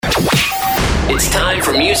It's time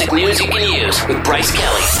for music news you can use with Bryce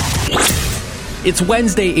Kelly. It's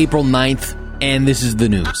Wednesday, April 9th, and this is the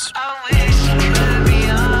news.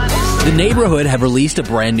 The Neighbourhood have released a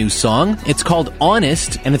brand new song. It's called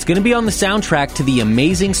Honest, and it's going to be on the soundtrack to The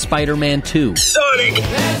Amazing Spider-Man 2. Sonic!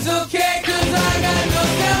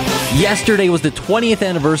 Yesterday was the 20th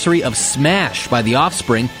anniversary of Smash by the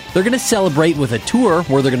Offspring. They're going to celebrate with a tour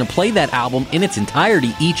where they're going to play that album in its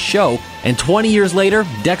entirety each show. And 20 years later,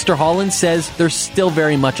 Dexter Holland says they're still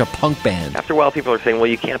very much a punk band. After a while, people are saying, well,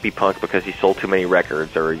 you can't be punk because you sold too many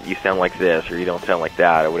records, or you sound like this, or you don't sound like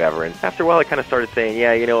that, or whatever. And after a while, I kind of started saying,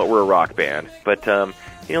 yeah, you know what, we're a rock band. But,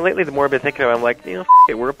 lately, the more I've been thinking about it, I'm like,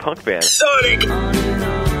 it, we're a punk band. Sonic!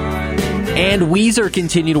 And Weezer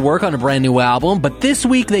continue to work on a brand new album, but this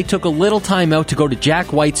week they took a little time out to go to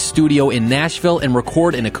Jack White's studio in Nashville and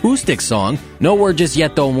record an acoustic song. No word just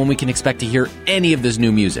yet, though, on when we can expect to hear any of this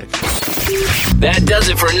new music. That does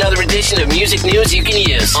it for another edition of Music News You Can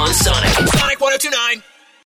Use on Sonic. Sonic 102.9.